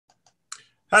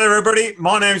Hello, everybody.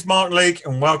 My name's Mark Leake,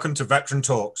 and welcome to Veteran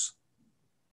Talks.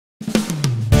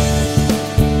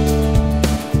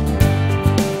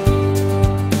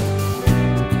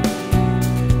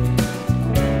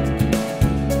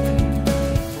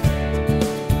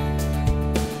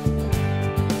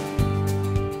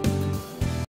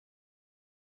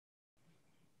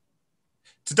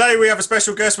 Today we have a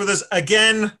special guest with us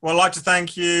again. Well, I'd like to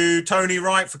thank you, Tony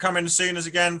Wright, for coming and seeing us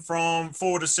again from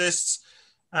Forward Assists.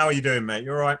 How are you doing, mate?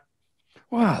 You all right?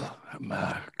 Well, I'm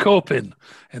coping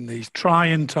in these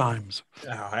trying times.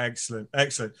 Oh, excellent,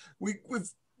 excellent.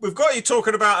 We've got you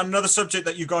talking about another subject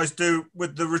that you guys do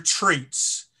with the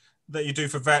retreats that you do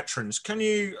for veterans. Can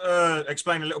you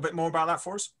explain a little bit more about that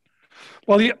for us?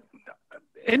 Well, yeah,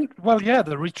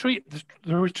 the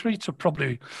retreats are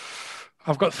probably.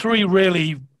 I've got three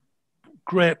really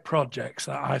great projects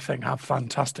that I think have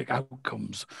fantastic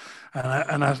outcomes.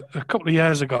 And a couple of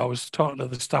years ago, I was talking to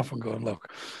the staff and going,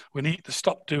 look, we need to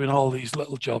stop doing all these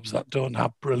little jobs that don't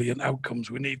have brilliant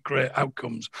outcomes. We need great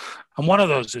outcomes. And one of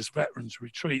those is veterans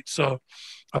retreat. So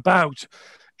about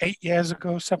 8 years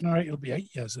ago, 7 or 8, it'll be 8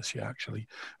 years this year, actually,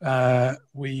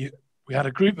 we had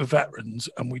a group of veterans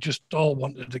and we just all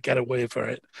wanted to get away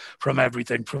from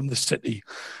everything, from the city,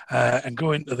 and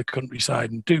go into the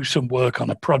countryside and do some work on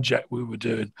a project we were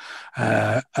doing,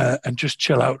 and just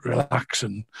chill out, relax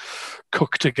and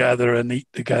cook together and eat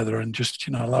together, and just,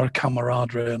 a lot of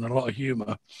camaraderie and a lot of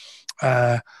humor.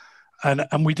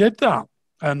 And we did that.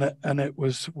 And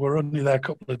we're only there a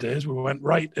couple of days. We went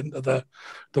right into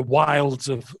the wilds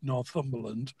of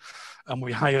Northumberland, and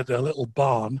we hired a little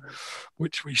barn,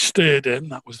 which we stayed in.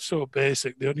 That was so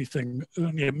basic. The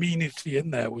only amenity in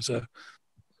there was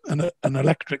an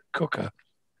electric cooker.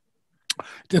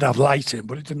 It did have lighting,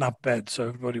 but it didn't have beds, so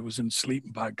everybody was in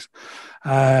sleeping bags.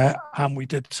 And we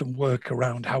did some work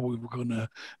around how we were going to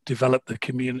develop the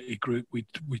community group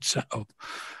we'd set up.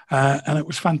 And it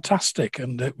was fantastic,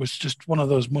 and it was just one of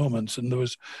those moments, and there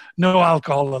was no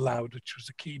alcohol allowed, which was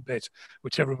a key bit,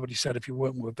 which everybody said if you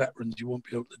weren't with veterans, you won't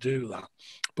be able to do that.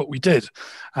 But we did,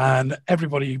 and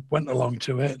everybody went along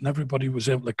to it, and everybody was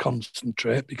able to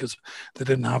concentrate because they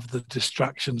didn't have the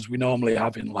distractions we normally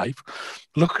have in life.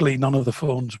 Luckily, none of the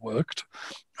phones worked.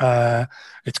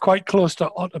 It's quite close to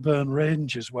Otterburn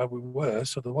Ranges where we were,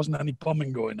 so there wasn't any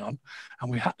bombing going on,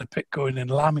 and we had to pick going in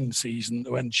lambing season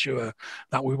to ensure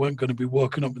that we weren't going to be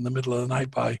woken up in the middle of the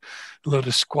night by a load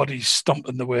of squaddies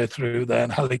stomping their way through there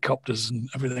and helicopters and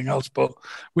everything else. But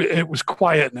it was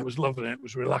quiet and it was lovely and it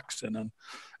was relaxing,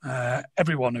 and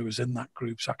everyone who was in that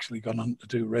group's actually gone on to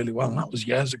do really well, and that was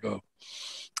years ago.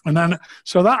 And then,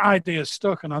 so that idea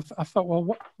stuck, and I thought, well,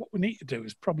 what we need to do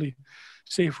is probably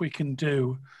see if we can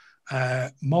do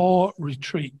more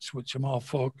retreats which are more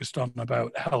focused on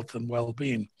about health and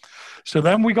well-being. So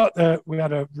then we had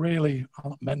a really,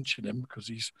 I'll not mention him because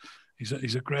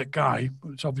he's a great guy,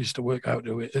 but it's obvious to work out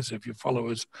who it is if you follow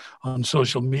us on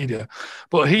social media.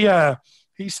 But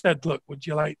he said, look, would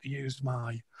you like to use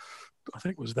my, I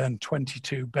think it was then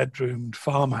 22-bedroomed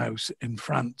farmhouse in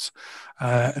France,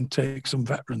 and take some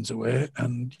veterans away,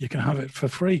 and you can have it for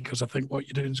free because I think what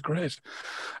you're doing is great.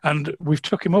 And we've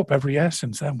took him up every year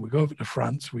since then. We go over to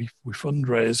France, we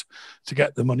fundraise to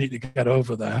get the money to get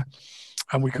over there,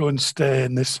 and we go and stay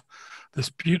in this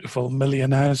beautiful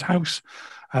millionaire's house,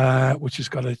 which has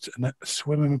got a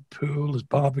swimming pool, there's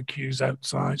barbecues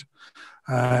outside.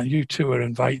 You two are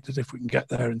invited if we can get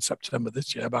there in September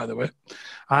this year, by the way.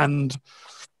 And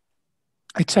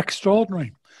it's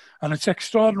extraordinary. And it's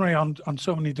extraordinary on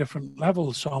so many different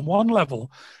levels. So on one level,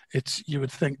 you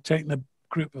would think taking a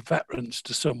group of veterans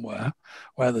to somewhere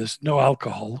where there's no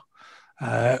alcohol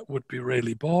would be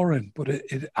really boring. But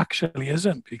it actually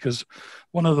isn't, because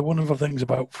one of the wonderful things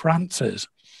about France is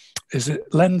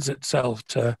it lends itself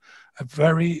to a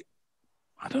very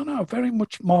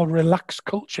much more relaxed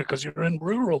culture because you're in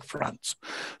rural France.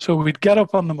 So we'd get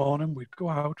up on the morning, we'd go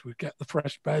out, we'd get the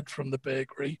fresh bread from the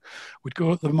bakery, we'd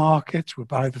go to the markets, we'd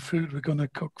buy the food we're going to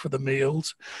cook for the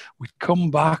meals, we'd come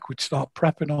back, we'd start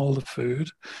prepping all the food,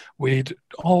 we'd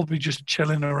all be just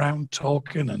chilling around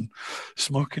talking and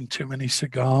smoking too many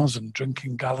cigars and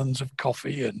drinking gallons of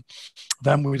coffee, and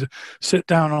then we'd sit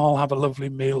down and all have a lovely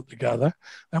meal together.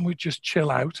 Then we'd just chill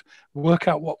out, work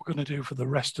out what we're going to do for the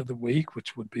rest of the week,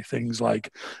 which would be things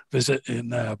like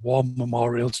visiting war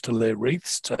memorials to lay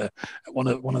wreaths to one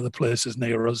of the places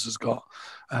near us has got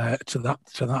to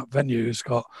that venue has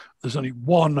got, there's only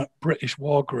one British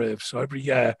war grave, so every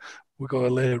year we go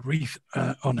and lay a wreath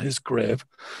on his grave.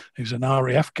 He was an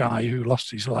RAF guy who lost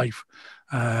his life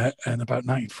in about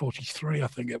 1943, I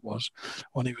think it was,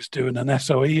 when he was doing an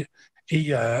SOE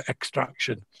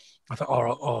extraction. I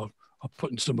thought, of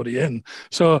putting somebody in.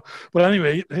 So, but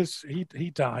anyway, he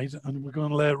died, and we're going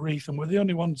to lay a wreath, and we're the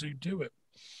only ones who do it.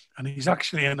 And he's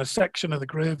actually in a section of the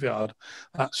graveyard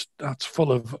that's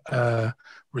full of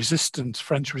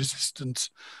French resistance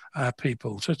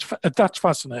people. So that's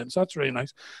fascinating. So that's really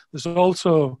nice. There's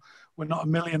also, we're not a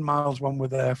million miles when we're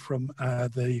there from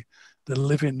the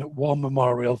Living War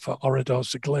Memorial for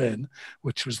Oradour-sur-Glane,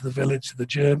 which was the village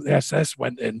the SS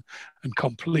went in and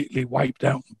completely wiped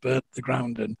out and burnt the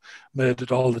ground and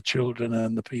murdered all the children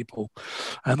and the people.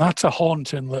 And that's a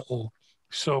haunting little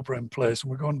sobering place, and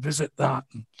we go and visit that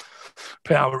and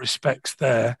pay our respects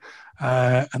there,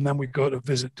 and then we go to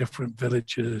visit different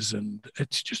villages, and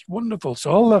it's just wonderful.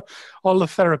 So all the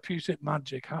therapeutic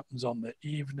magic happens on the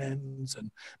evenings, and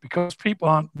because people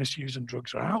aren't misusing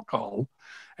drugs or alcohol,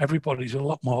 everybody's a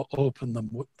lot more open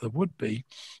than there would be.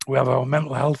 We have our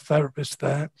mental health therapist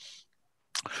there.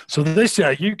 So this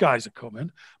year you guys are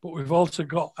coming, but we've also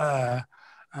got a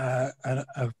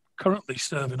currently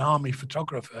serving army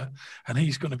photographer, and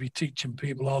he's going to be teaching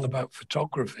people all about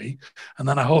photography. And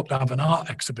then I hope to have an art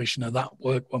exhibition of that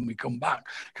work when we come back,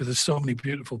 because there's so many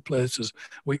beautiful places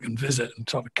we can visit and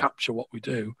sort of capture what we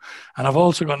do. And I've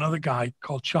also got another guy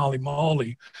called Charlie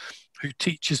Morley, who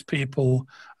teaches people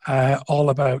all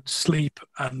about sleep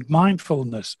and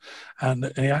mindfulness.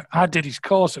 And I did his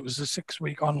course. It was a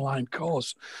 6-week online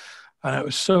course. And it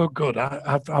was so good.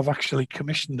 I've actually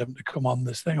commissioned them to come on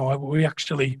this thing. We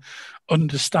actually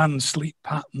understand sleep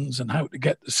patterns and how to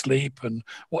get to sleep and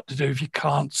what to do if you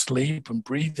can't sleep, and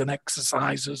breathing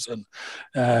exercises and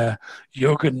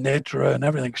yoga nidra and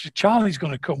everything. So Charlie's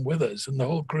going to come with us, and the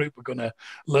whole group are going to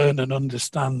learn and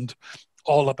understand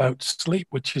all about sleep,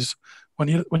 which is, when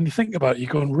you think about it,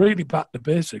 you're going really back to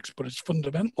basics, but it's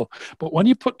fundamental. But when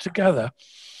you put together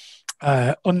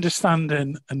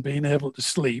understanding and being able to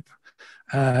sleep,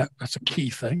 that's a key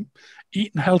thing.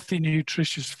 Eating healthy,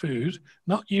 nutritious food,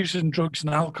 not using drugs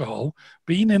and alcohol,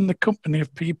 being in the company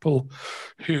of people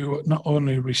who not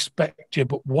only respect you,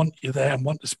 but want you there and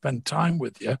want to spend time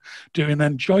with you, doing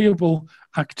enjoyable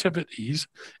activities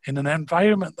in an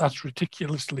environment that's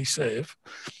ridiculously safe.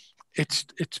 It's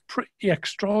pretty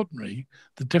extraordinary,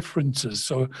 the differences.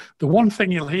 So the one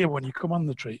thing you'll hear when you come on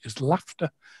the tree is laughter,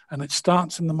 and it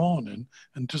starts in the morning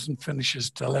and doesn't finish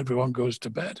till everyone goes to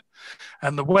bed.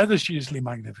 And the weather's usually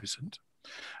magnificent,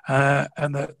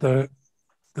 and the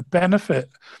benefit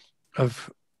of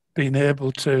being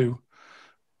able to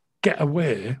get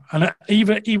away, and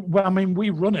even I mean, we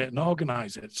run it and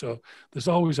organize it, so there's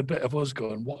always a bit of us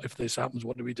going, what if this happens,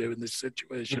 what do we do in this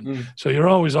situation? Mm-hmm. So you're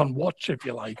always on watch, if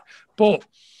you like. But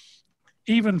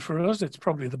even for us, it's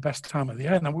probably the best time of the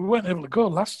year. Now, we weren't able to go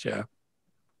last year,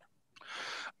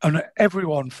 and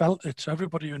everyone felt it. So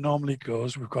everybody who normally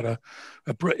goes, we've got a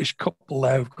British couple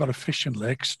there. We've got a fishing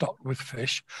lake stocked with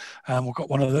fish, and we've got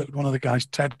one of the guys,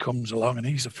 Ted, comes along, and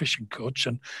he's a fishing coach,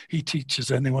 and he teaches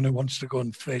anyone who wants to go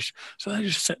and fish. So they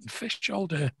just sit and fish all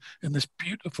day in this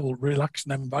beautiful,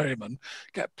 relaxing environment.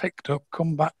 Get picked up,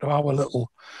 come back to our little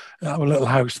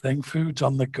house thing. Food's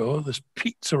on the go. There's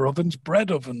pizza ovens, bread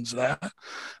ovens there.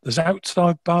 There's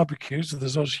outside barbecues.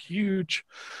 There's those huge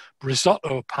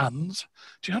risotto pans.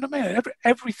 Do you know what I mean?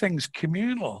 Everything's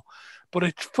communal. But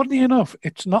it's funny enough,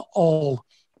 it's not all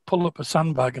pull up a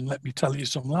sandbag and let me tell you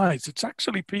some lies. It's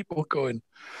actually people going,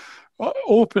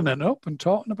 opening up and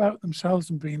talking about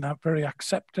themselves and being very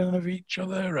accepting of each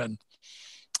other. And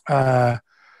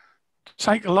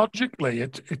psychologically, I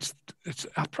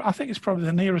think it's probably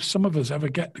the nearest some of us ever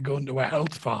get to going to a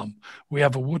health farm we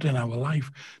ever would in our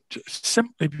life,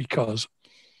 simply because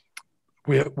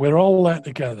we're all there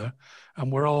together,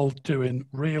 and we're all doing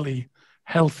really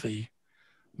healthy,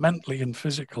 mentally and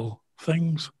physical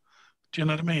things. Do you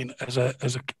know what I mean?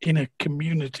 In a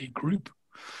community group.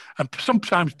 And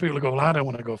sometimes people go, well, I don't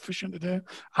want to go fishing today.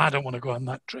 I don't want to go on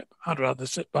that trip. I'd rather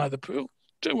sit by the pool.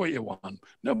 Do what you want.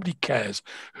 Nobody cares.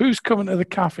 Who's coming to the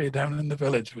cafe down in the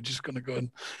village? We're just going to go and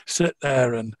sit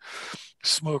there and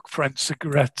smoke French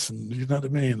cigarettes, and you know what I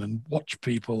mean, and watch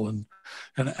people,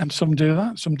 and some do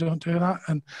that, some don't do that,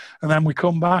 and then we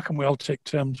come back and we all take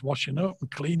turns washing up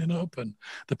and cleaning up, and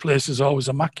the place is always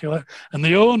immaculate. And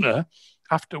the owner,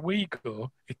 after we go,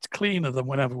 it's cleaner than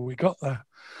whenever we got there,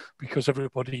 because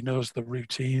everybody knows the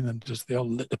routine and does the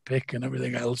old litter pick and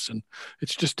everything else, and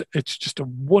it's just a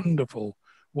wonderful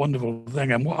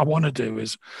thing. And what I want to do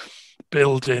is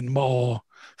build in more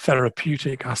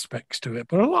therapeutic aspects to it,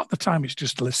 but a lot of the time it's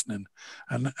just listening,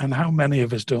 and how many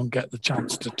of us don't get the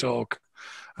chance to talk,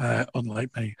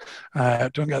 unlike me,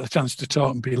 don't get the chance to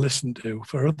talk and be listened to.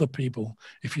 For other people,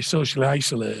 if you're socially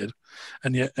isolated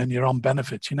and you're on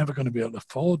benefits, you're never going to be able to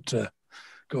afford to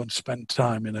go and spend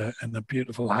time in a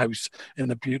beautiful house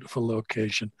in a beautiful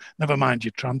location. Never mind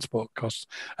your transport costs,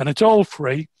 and it's all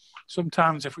free.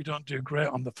 Sometimes if we don't do great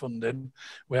on the funding,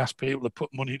 we ask people to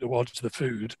put money towards the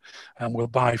food, and we'll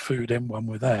buy food in when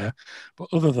we're there. But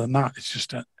other than that, it's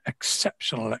just an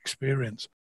exceptional experience.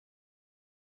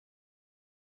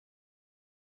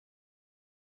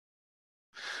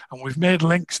 And we've made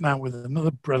links now with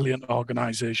another brilliant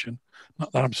organisation.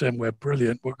 Not that I'm saying we're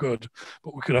brilliant, we're good,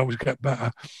 but we could always get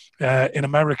better. In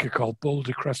America, called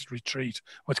Boulder Crest Retreat.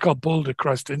 Well, it's called Boulder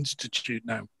Crest Institute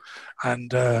now.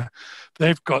 And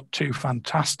they've got 2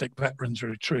 fantastic veterans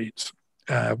retreats.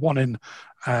 One in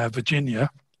Virginia,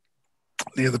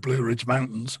 near the Blue Ridge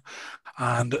Mountains,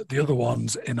 and the other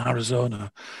one's in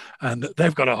Arizona. And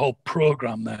they've got a whole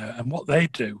program there. And what they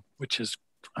do, which is,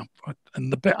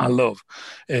 and the bit I love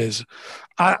is,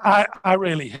 I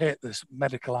really hate this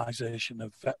medicalization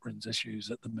of veterans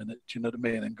issues at the minute. Do you know what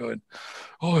I mean? And going,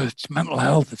 oh, it's mental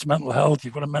health. It's mental health.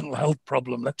 You've got a mental health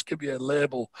problem. Let's give you a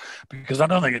label, because I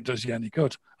don't think it does you any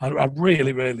good. I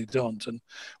really, really don't. And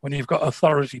when you've got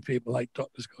authority people like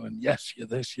doctors going, yes, you're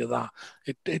this, you're that,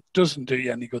 it doesn't do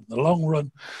you any good in the long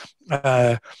run.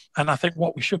 And I think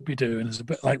what we should be doing is a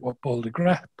bit like what Boulder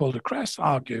Crest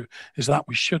argue, is that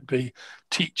we should be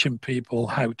teaching people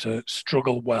how to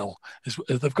struggle well.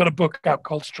 They've got a book out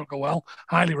called Struggle Well.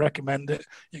 Highly recommend it.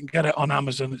 You can get it on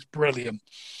Amazon. It's brilliant.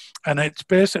 And it's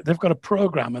basic. They've got a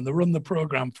program, and they run the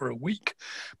program for a week,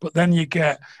 but then you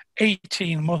get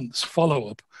 18 months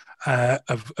follow-up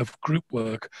of group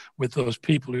work with those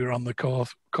people who you're on the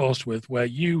course with, where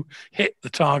you hit the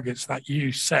targets that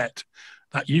you set,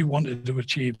 that you wanted to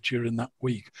achieve during that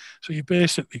week. So you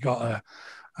basically got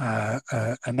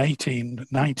an 18,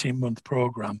 19-month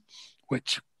program,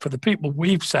 which for the people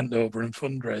we've sent over and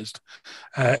fundraised,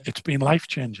 it's been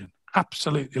life-changing,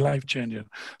 absolutely life-changing.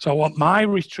 So I want my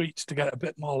retreats to get a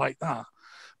bit more like that.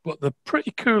 But they're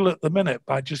pretty cool at the minute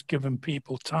by just giving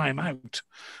people time out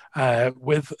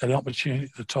with an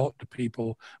opportunity to talk to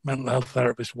people, mental health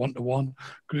therapists, one-to-one,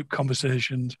 group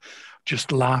conversations,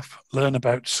 just laugh, learn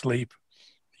about sleep,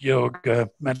 yoga,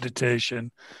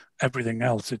 meditation, everything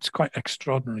else. It's quite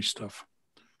extraordinary stuff.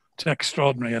 It's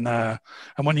extraordinary, and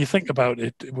when you think about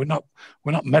it, we're not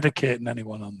medicating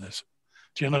anyone on this.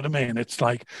 Do you know what I mean? It's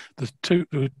like there's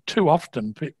too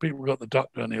often people go to the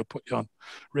doctor and he'll put you on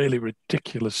really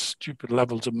ridiculous, stupid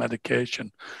levels of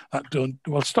medication that don't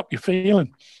stop you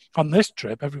feeling. On this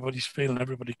trip, everybody's feeling,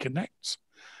 everybody connects.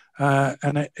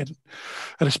 And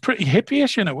it's pretty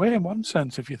hippie-ish in a way, in one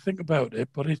sense, if you think about it.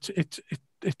 But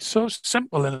it's so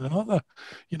simple in another.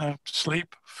 You know,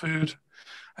 sleep, food,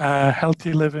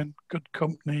 healthy living, good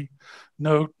company,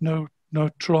 no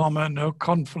trauma, no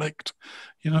conflict.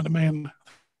 You know what I mean?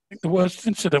 I think the worst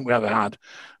incident we ever had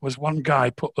was one guy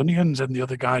put onions in the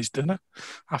other guy's dinner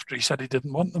after he said he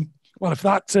didn't want them. Well, if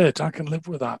that's it, I can live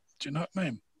with that. Do you know what I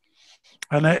mean?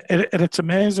 And it's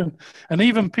amazing. And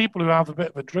even people who have a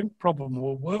bit of a drink problem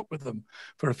will work with them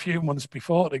for a few months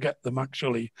before to get them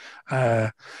actually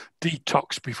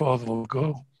detox before they'll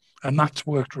go. And that's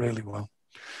worked really well.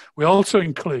 We also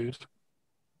include,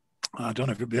 I don't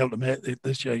know if he'll be able to make it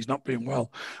this year, he's not being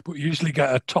well, but we usually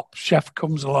get a top chef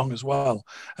comes along as well.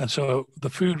 And so the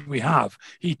food we have,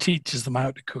 he teaches them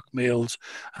how to cook meals.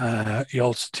 He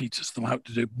also teaches them how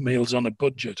to do meals on a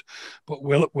budget. But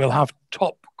we'll have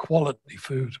top quality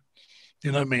food.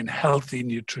 You know what I mean? Healthy,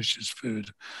 nutritious food.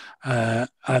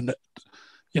 And,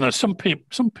 you know, some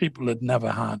people had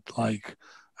never had like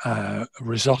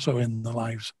risotto in their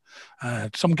lives.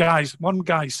 One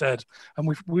guy said, and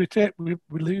we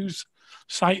lose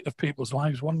sight of people's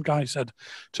lives. One guy said,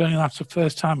 Tony, that's the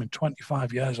first time in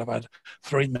 25 years I've had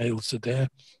 3 meals a day.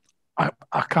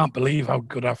 I can't believe how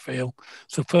good I feel.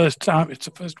 It's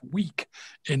the first week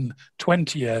in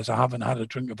 20 years I haven't had a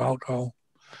drink of alcohol.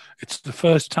 It's the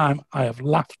first time I have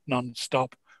laughed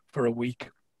non-stop for a week.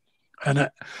 And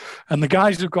the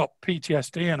guys who've got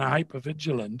PTSD and are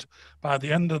hypervigilant, by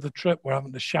the end of the trip, we're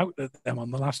having to shout at them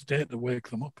on the last day to wake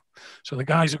them up. So the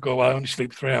guys who go, well, I only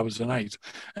sleep 3 hours a night,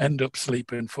 end up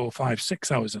sleeping 4, 5,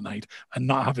 6 hours a night and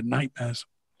not having nightmares.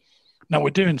 Now, we're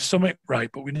doing something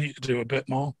right, but we need to do a bit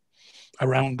more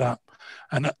around that.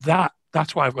 And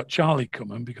that's why I've got Charlie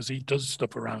coming, because he does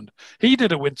stuff around. He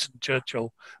did a Winston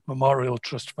Churchill Memorial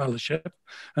Trust Fellowship.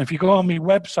 And if you go on my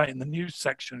website in the news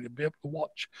section, you'll be able to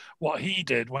watch what he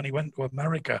did when he went to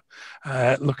America,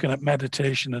 looking at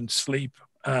meditation and sleep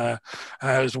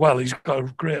as well. He's got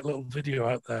a great little video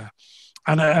out there.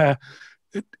 And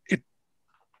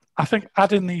I think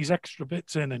adding these extra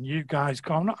bits in, and you guys,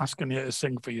 I'm not asking you to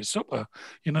sing for your supper.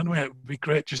 You know what I mean? It would be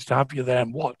great just to have you there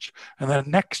and watch. And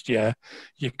then next year,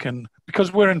 you can,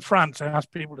 because we're in France, I ask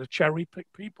people to cherry pick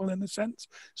people in a sense.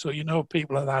 So you know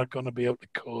people that are going to be able to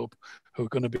cope, who are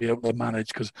going to be able to manage.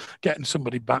 Because getting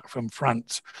somebody back from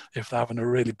France, if they're having a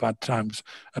really bad time, is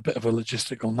a bit of a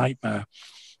logistical nightmare,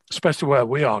 especially where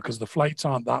we are, because the flights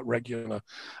aren't that regular.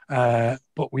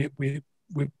 But we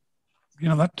you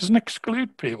know, that doesn't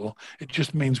exclude people. It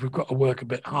just means we've got to work a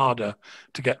bit harder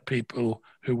to get people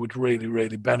who would really,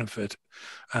 really benefit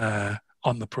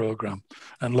on the program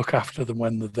and look after them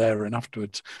when they're there and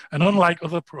afterwards. And unlike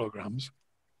other programs,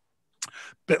 a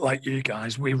bit like you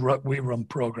guys, we run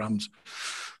programs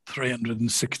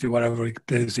 360 whatever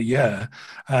days a year.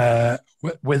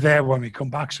 We're there when we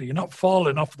come back, so you're not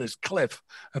falling off this cliff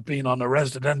of being on a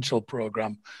residential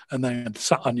program and then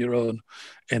sat on your own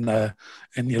in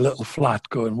your little flat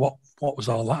going, what was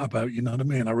all that about? You know what I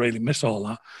mean? I really miss all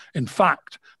that. In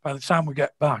fact, by the time we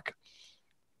get back,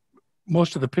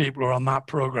 most of the people who are on that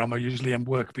program are usually in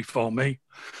work before me,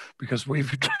 because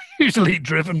we've usually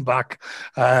driven back,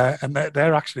 and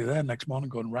they're actually there next morning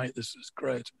going, right, this is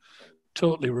great.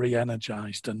 Totally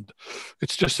re-energized, and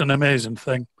it's just an amazing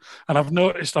thing. And I've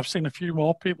seen a few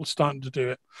more people starting to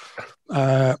do it,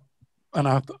 and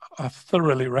I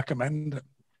thoroughly recommend it.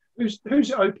 Who's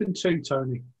it open to,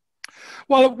 Tony?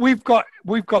 Well, we've got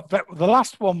the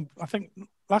last one, I think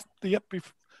the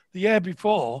year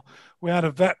before, we had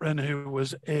a veteran who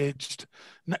was aged,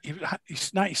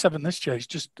 he's 97 this year.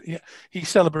 He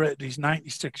celebrated his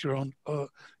 96th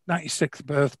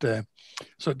birthday.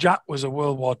 So Jack was a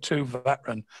World War II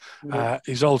veteran.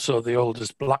 He's also the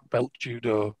oldest black belt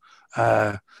judo,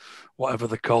 whatever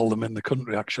they call them in the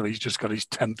country, actually. He's just got his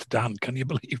 10th dan. Can you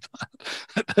believe that?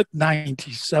 At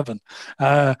 97.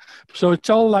 So it's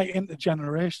all like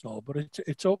intergenerational, but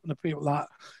it's open to people that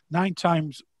 9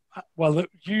 times, well,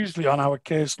 usually on our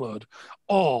caseload,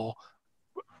 or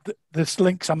the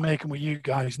links I'm making with you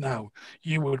guys now,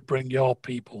 you would bring your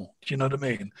people, do you know what I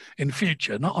mean? In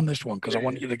future, not on this one, because I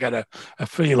want you to get a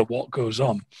feel of what goes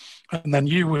on. And then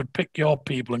you would pick your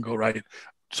people and go, right,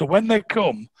 so when they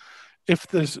come, if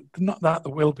there's, not that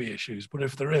there will be issues, but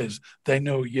if there is, they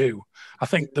know you. I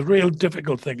think the real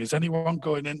difficult thing is anyone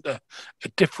going into a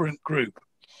different group,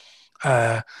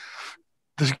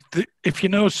 if you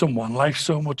know someone, life's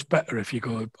so much better if you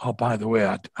go, oh, by the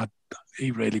way, he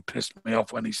really pissed me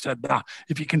off when he said that.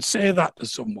 If you can say that to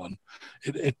someone,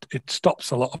 it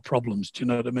stops a lot of problems. Do you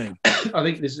know what I mean? I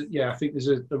think there's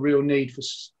a real need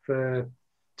to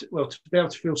be able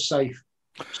to feel safe.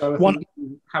 So if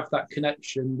you have that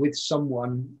connection with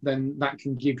someone, then that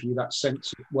can give you that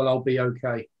sense of, well, I'll be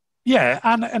okay. Yeah,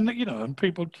 and you know, and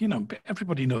people, you know,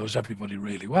 everybody knows everybody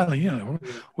really well. You know,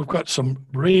 we've got some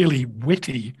really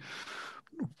witty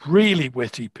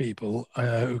people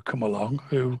who come along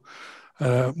who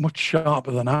much sharper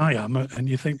than I am, and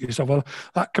you think to yourself, well,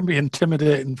 that can be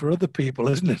intimidating for other people,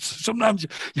 isn't it? Sometimes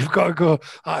you've got to go,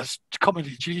 it's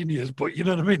comedy genius, but you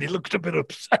know what I mean? He looked a bit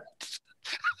upset.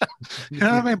 You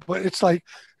know what I mean? But it's like,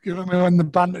 you know what I mean, when the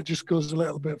banter just goes a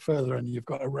little bit further and you've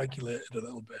got to regulate it a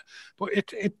little bit. But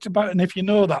it's about, and if you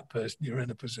know that person, you're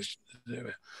in a position to do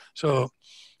it. So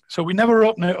we never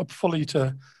open it up fully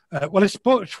to,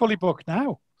 it's fully booked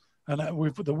now. And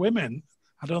with the women,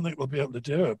 I don't think we'll be able to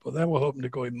do it, but they were hoping to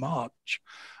go in March.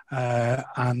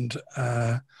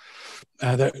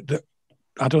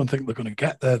 I don't think they're going to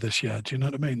get there this year. Do you know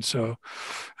what I mean? So,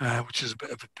 which is a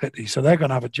bit of a pity. So they're going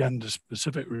to have a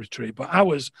gender-specific retreat, but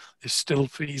ours is still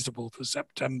feasible for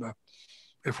September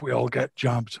if we all get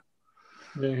jabbed.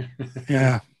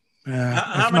 Yeah.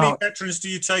 How many veterans do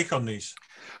you take on these?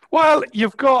 Well,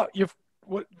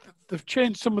 they've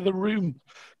changed some of the room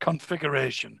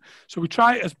configuration, so we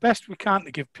try as best we can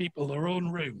to give people their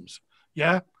own rooms.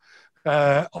 Yeah,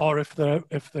 or if they're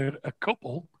a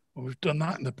couple. We've done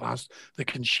that in the past. They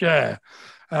can share,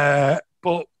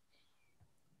 but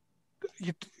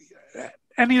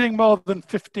anything more than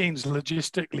 15 is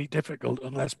logistically difficult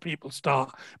unless people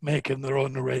start making their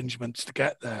own arrangements to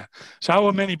get there. So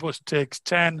our minibus takes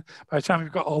 10. By the time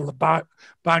you've got all the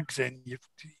bags in, you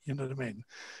know what I mean.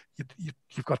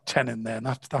 You've got 10 in there, and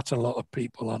that's a lot of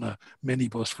people on a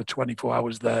minibus for 24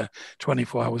 hours there,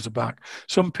 24 hours back.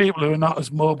 Some people who are not as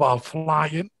mobile fly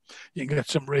in. You can get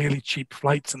some really cheap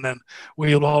flights, and then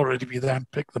we'll already be there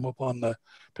and pick them up from the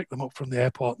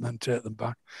airport and then take them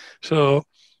back. So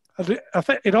I think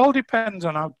it all depends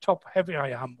on how top heavy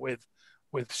I am with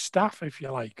staff, if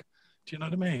you like. Do you know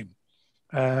what I mean?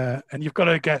 And you've got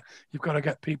to get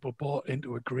people bought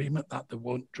into agreement that they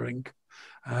won't drink.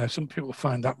 Some people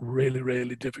find that really,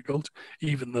 really difficult,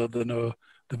 even though they know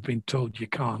they've been told you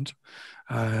can't.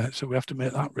 So we have to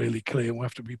make that really clear, and we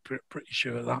have to be pretty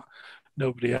sure that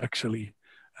nobody actually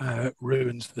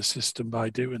ruins the system by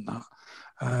doing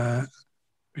that.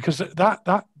 Because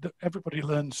that everybody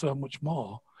learns so much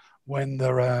more when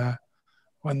they're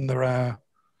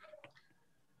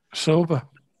sober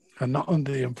and not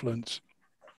under the influence.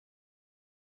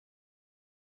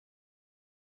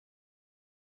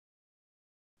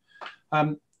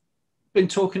 Been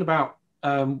talking about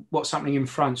what's happening in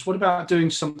France. What about doing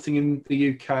something in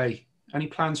the UK? Any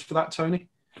plans for that, Tony?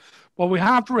 Well, we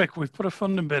have, Rick. We've put a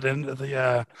funding bid into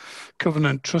the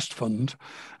Covenant Trust Fund,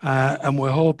 and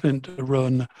we're hoping to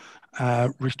run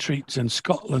retreats in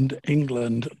Scotland,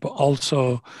 England, but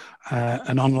also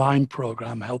an online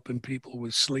program helping people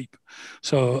with sleep.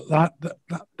 So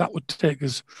that would take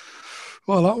us.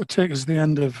 Well, that would take us to the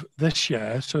end of this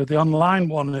year. So the online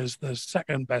one is the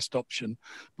second best option,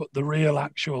 but the real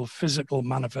actual physical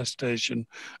manifestation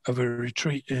of a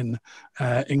retreat in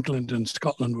England and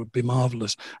Scotland would be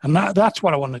marvelous. And that's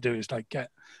what I want to do, is like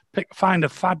find a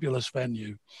fabulous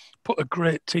venue, put a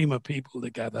great team of people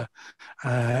together,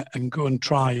 and go and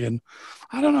try and,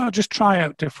 I don't know, just try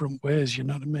out different ways, you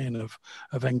know what I mean,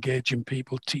 of engaging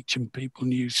people, teaching people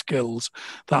new skills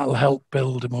that'll help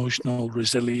build emotional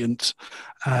resilience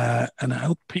and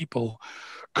help people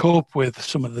cope with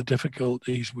some of the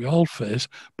difficulties we all face,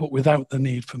 but without the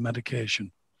need for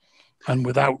medication and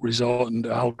without resorting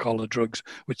to alcohol or drugs,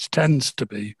 which tends to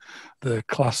be the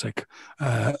classic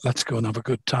let's go and have a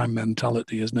good time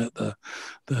mentality, isn't it?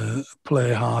 The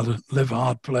play hard, live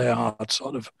hard, play hard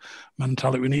sort of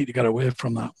mentality. We need to get away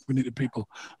from that. We need to people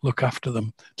look after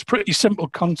them. It's a pretty simple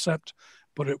concept,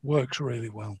 but it works really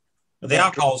well. The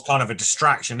alcohol is kind of a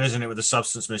distraction, isn't it, with the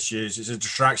substance misuse? It's a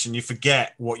distraction. You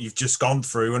forget what you've just gone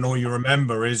through, and all you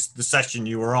remember is the session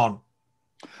you were on.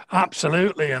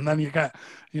 Absolutely. And then you get,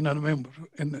 you know what I mean,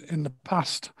 in the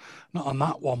past, not on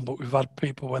that one, but we've had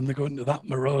people when they go into that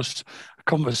morose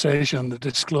conversation, they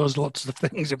disclose lots of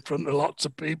things in front of lots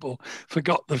of people,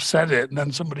 forgot they've said it, and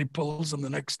then somebody pulls them the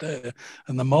next day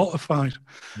and they're mortified.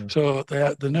 So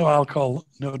the no alcohol,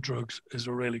 no drugs is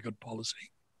a really good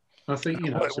policy. I think,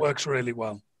 it works really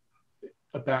well.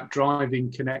 About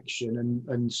driving connection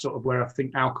and sort of where I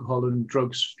think alcohol and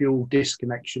drugs fuel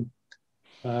disconnection.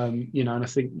 And I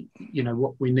think,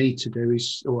 what we need to do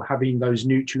is, or having those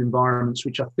neutral environments,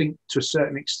 which I think to a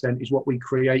certain extent is what we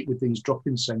create with these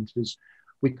drop-in centres.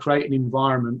 We create an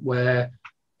environment where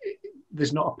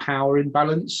there's not a power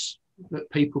imbalance, that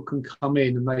people can come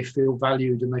in and they feel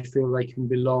valued and they feel they can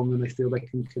belong and they feel they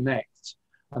can connect.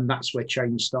 And that's where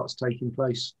change starts taking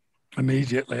place.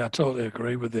 Immediately, I totally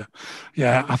agree with you.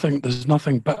 Yeah, I think there's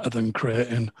nothing better than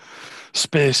creating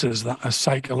spaces that are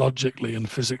psychologically and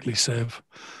physically safe.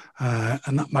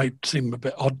 And that might seem a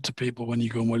bit odd to people when you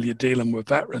go, well, you're dealing with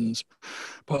veterans.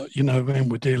 But,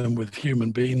 we're dealing with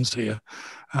human beings here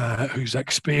whose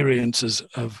experiences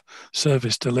of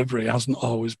service delivery hasn't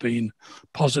always been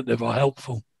positive or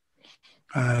helpful.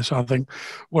 So I think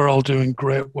we're all doing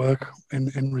great work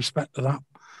in respect to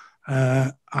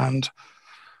that. And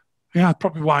yeah, I'd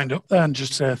probably wind up there and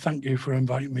just say thank you for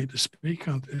inviting me to speak.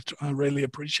 I really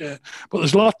appreciate it. But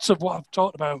there's lots of what I've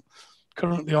talked about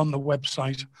currently on the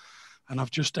website, and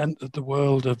I've just entered the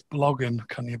world of blogging.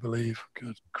 Can you believe?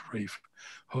 Good grief.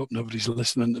 Hope nobody's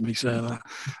listening to me say that.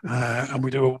 And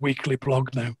we do a weekly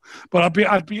blog now. But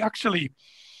I'd be actually,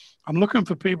 I'm looking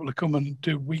for people to come and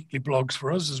do weekly blogs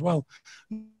for us as well.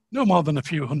 No more than a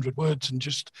few hundred words, and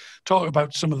just talk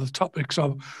about some of the topics.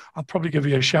 I'll probably give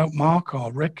you a shout, Mark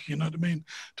or Rick, you know what I mean,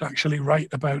 to actually write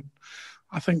about.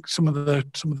 I think some of the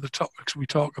topics we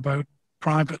talk about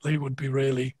privately would be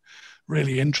really,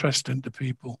 really interesting to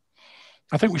people.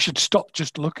 I think we should stop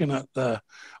just looking at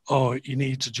he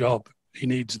needs a job, he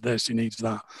needs this, he needs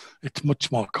that. It's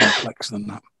much more complex than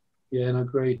that. Yeah, and I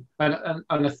agree. And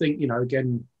I think,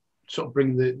 again, sort of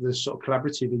bring the sort of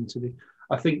collaborative into the.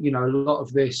 I think, a lot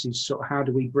of this is sort of how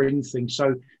do we bring things.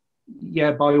 So,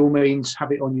 yeah, by all means,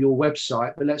 have it on your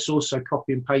website, but let's also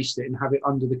copy and paste it and have it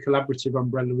under the collaborative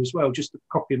umbrella as well, just to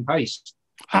copy and paste.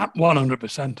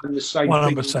 100%. And the same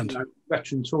 100%. thing,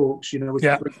 veteran talks, we can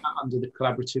bring that under the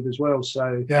collaborative as well.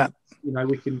 So, yeah,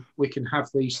 we can have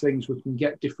these things, we can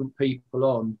get different people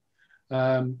on.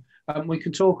 And we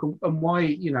can talk and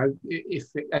why, if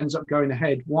it ends up going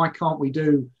ahead, why can't we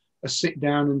do a sit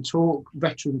down and talk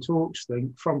veteran talks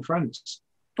thing from France?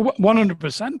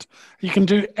 100%. You can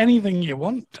do anything you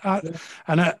want, and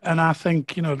I think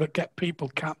to get people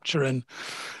capturing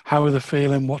how they're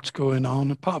feeling, what's going on.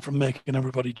 Apart from making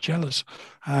everybody jealous,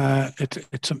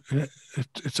 it's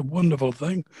a wonderful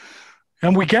thing.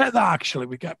 And we get that, actually.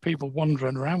 We get people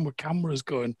wandering around with cameras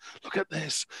going, look at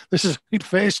this. This is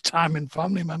FaceTiming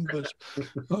family members.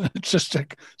 It's just,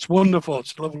 it's wonderful.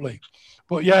 It's lovely.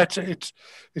 But yeah,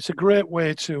 it's a great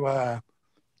way to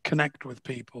connect with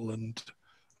people and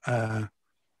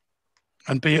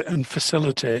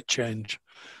facilitate change.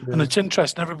 Yeah. And it's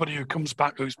interesting, everybody who comes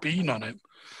back who's been on it,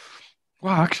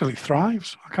 well, actually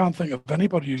thrives. I can't think of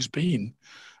anybody who's been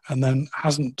and then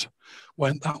hasn't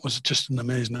went, that was just an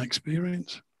amazing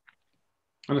experience.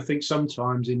 And I think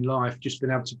sometimes in life, just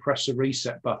being able to press a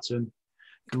reset button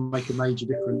can make a major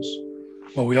difference.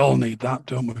 Well, we all need that,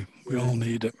 don't we? We all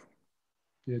need it.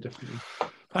 Yeah, definitely.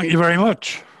 Thank you very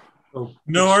much. Oh,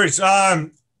 no worries.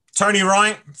 Tony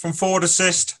Wright from Forward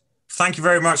Assist, thank you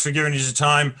very much for giving us your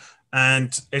time.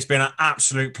 And it's been an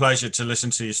absolute pleasure to listen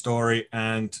to your story.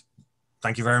 And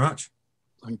thank you very much.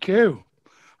 Thank you.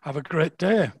 Have a great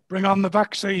day. Bring on the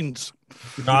vaccines.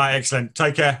 All right, excellent.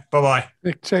 Take care.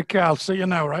 Bye-bye. Take care. I'll see you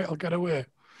now, right? I'll get away.